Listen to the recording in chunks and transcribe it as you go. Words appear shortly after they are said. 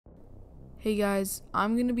Hey guys,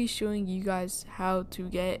 I'm going to be showing you guys how to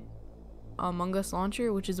get Among Us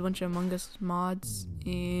launcher, which is a bunch of Among Us mods,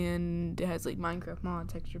 and it has like Minecraft mod,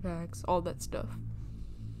 texture packs, all that stuff.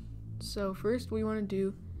 So first what you want to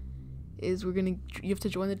do is you have to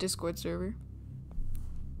join the Discord server,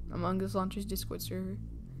 Among Us launcher's Discord server,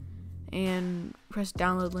 and press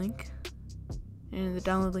download link, and the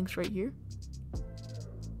download link's right here.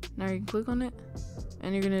 Now you can click on it,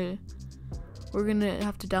 and we're gonna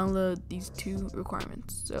have to download these two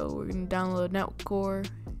requirements. So we're gonna download netcore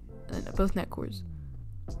and both netcores.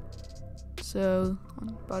 So on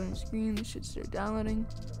the bottom of the screen, this should start downloading,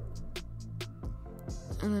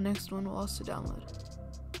 and the next one will also download.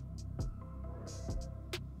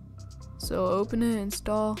 So open it,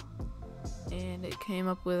 install, and it came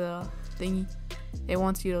up with a thingy. It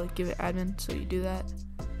wants you to give it admin, so you do that,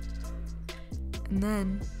 and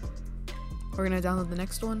then we're gonna download the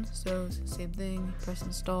next one. So same thing, press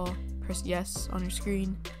install, press yes on your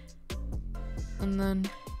screen, and then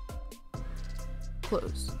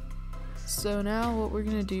close. So now what we're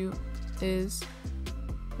gonna do is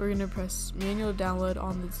we're gonna press manual download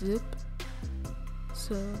on the zip.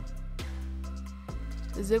 So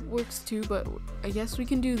the zip works too, but I guess we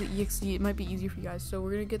can do the exe. It might be easier for you guys. So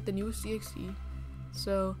we're gonna get the newest exe.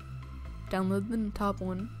 So download the top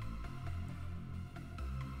one.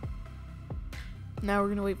 Now we're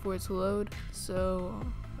gonna wait for it to load, so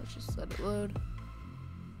let's just let it load.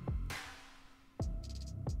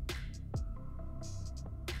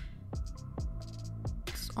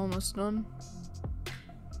 It's almost done.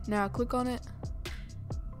 Now click on it,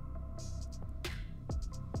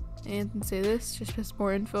 and say this, just press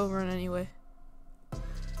more info, run anyway.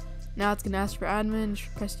 Now it's gonna ask for admin,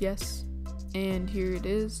 just press yes, and here it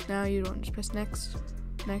is. Now you don't just press next,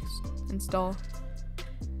 install.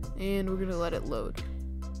 And we're gonna let it load.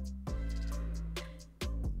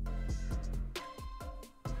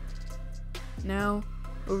 Now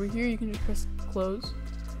over here you can just press close,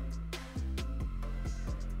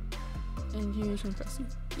 and here you can press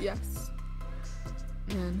yes,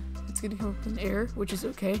 and it's gonna come up with an error, which is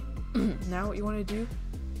okay. Now what you want to do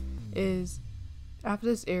is, after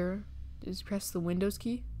this error, just press the Windows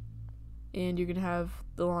key, and you're gonna have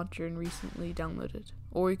the launcher and recently downloaded,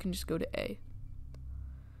 or you can just go to A.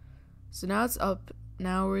 So now it's up.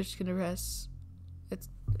 Now we're just gonna press.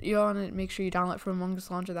 You want to make sure you download from Among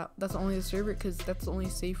Us launcher. That's only the server, because that's the only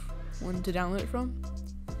safe one to download it from.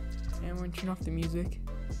 And we're gonna turn off the music.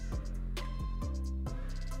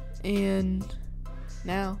 And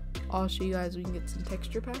now I'll show you guys we can get some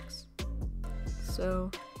texture packs.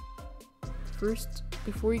 So first,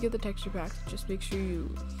 before you get the texture packs, just make sure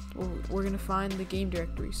we're gonna find the game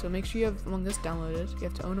directory. So make sure you have Among Us downloaded. You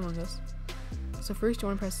have to own Among Us. So first you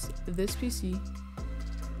want to press this PC,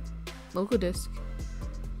 local disk,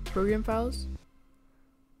 program files,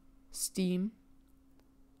 Steam.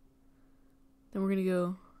 Then we're gonna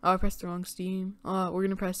go, oh, I pressed the wrong Steam. We're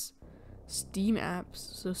gonna press Steam apps.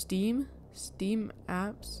 So Steam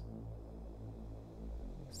apps.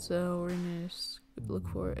 So we're gonna just look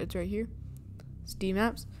for it. It's right here. Steam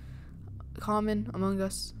apps, common, Among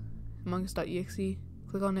Us, among-us.exe.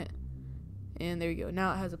 Click on it. And there you go.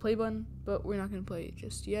 Now it has a play button, but we're not going to play it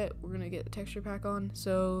just yet. We're going to get the texture pack on.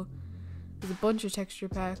 So there's a bunch of texture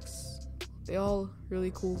packs. They all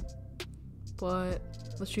really cool. But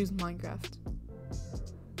let's choose Minecraft.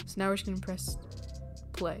 So now we're just going to press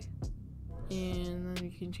play. And then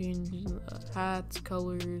you can change hats,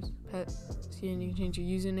 colors, pet skin. You can change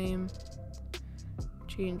your username,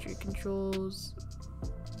 change your controls,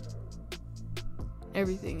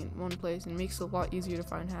 everything in one place, and it makes it a lot easier to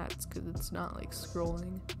find hats because it's not like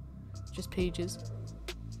scrolling, just pages.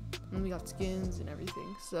 And we got skins and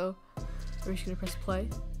everything. So we're just gonna press play,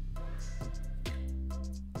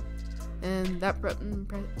 and that button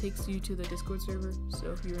takes you to the Discord server.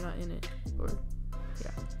 So if you're not in it, or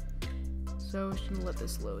yeah, so we're just gonna let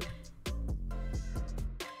this load.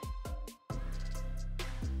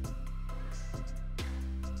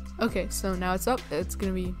 Okay, so now it's up. It's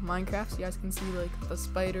gonna be Minecraft. So you guys can see like the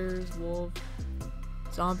spiders, wolves,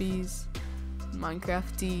 zombies,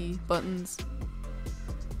 Minecraft-y buttons.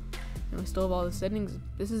 And we still have all the settings.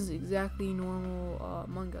 This is exactly normal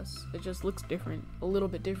Among Us. It just looks different, a little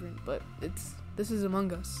bit different, but this is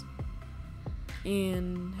Among Us,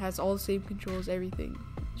 and has all the same controls, everything.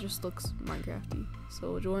 It just looks Minecraft-y.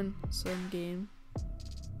 So we'll join some game.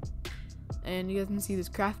 And you guys can see there's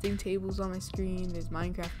crafting tables on my screen, there's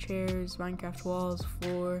Minecraft chairs, Minecraft walls,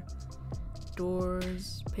 floor,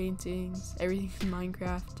 doors, paintings, everything in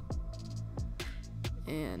Minecraft.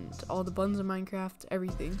 And all the buttons in Minecraft,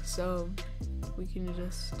 everything. So we can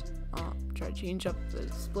just try to change up the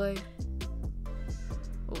display.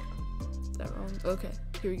 that wrong? Okay,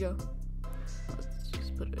 here we go. Let's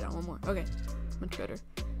just put it down one more. Okay, much better.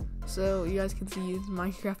 So you guys can see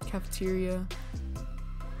Minecraft cafeteria,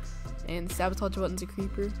 and sabotage button's a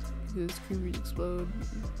creeper because creepers explode.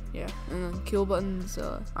 Yeah, and then kill button's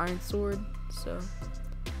iron sword. So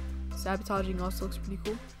sabotaging also looks pretty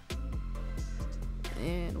cool.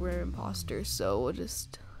 And we're imposters, so we'll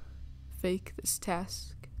just fake this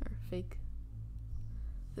task, or fake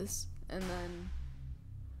this, and then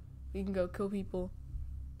we can go kill people.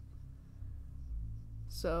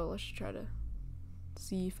 So let's try to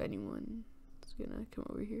see if anyone is gonna come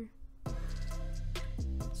over here.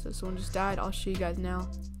 So someone just died. I'll show you guys now.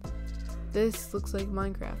 This looks like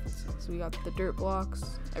Minecraft. So we got the dirt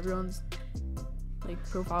blocks. Everyone's like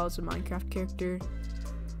profile is a Minecraft character.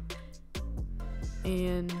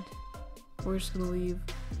 And we're just gonna leave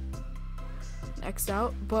an X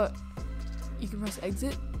out, but you can press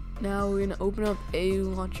exit. Now we're gonna open up a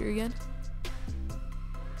launcher again.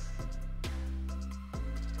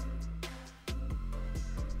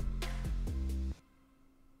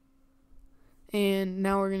 And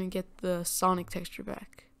now we're gonna get the Sonic texture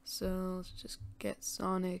back. So let's just get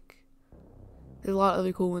Sonic. There's a lot of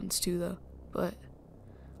other cool ones too though, but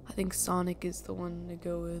I think Sonic is the one to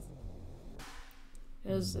go with.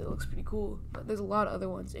 It looks pretty cool, but there's a lot of other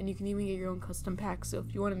ones, and you can even get your own custom pack. So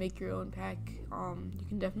if you want to make your own pack, you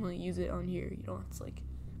can definitely use it on here. You don't have to like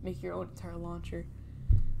make your own entire launcher,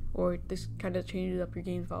 or this kind of changes up your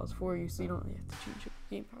game files for you, so you don't really have to change up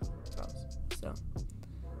your game files. So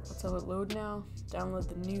let's have it load now. Download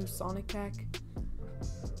the new Sonic pack,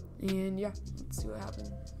 and yeah, let's see what happens.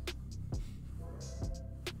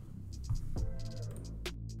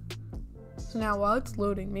 So now while it's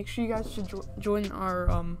loading, make sure you guys should join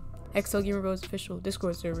our XL Gamer Bros official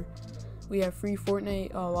Discord server. We have free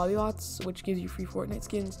Fortnite lobby bots, which gives you free Fortnite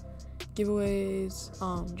skins,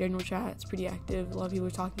 giveaways, general chat. It's pretty active. A lot of people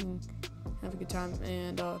are talking, have a good time,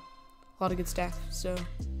 and a lot of good staff. So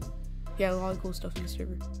yeah, a lot of cool stuff in the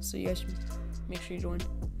server. So you guys should make sure you join.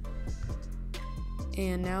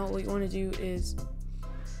 And now what you want to do is,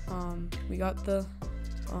 we got the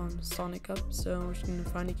Sonic up, so we're just gonna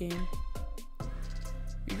find a game.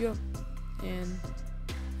 Here you go. And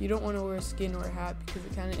you don't want to wear a skin or a hat because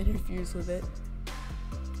it kind of interferes with it.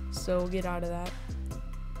 So we'll get out of that.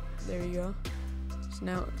 There you go. So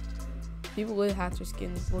now, people with hats or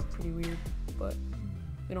skins look pretty weird, but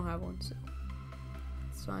we don't have one, so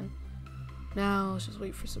it's fine. Now let's just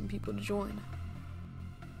wait for some people to join.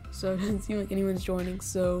 So it doesn't seem like anyone's joining,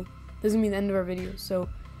 so this is gonna be the end of our video. So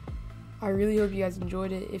I really hope you guys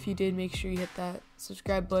enjoyed it. If you did, make sure you hit that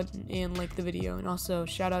subscribe button and like the video, and also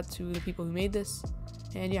shout out to the people who made this.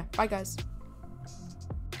 And yeah, bye guys.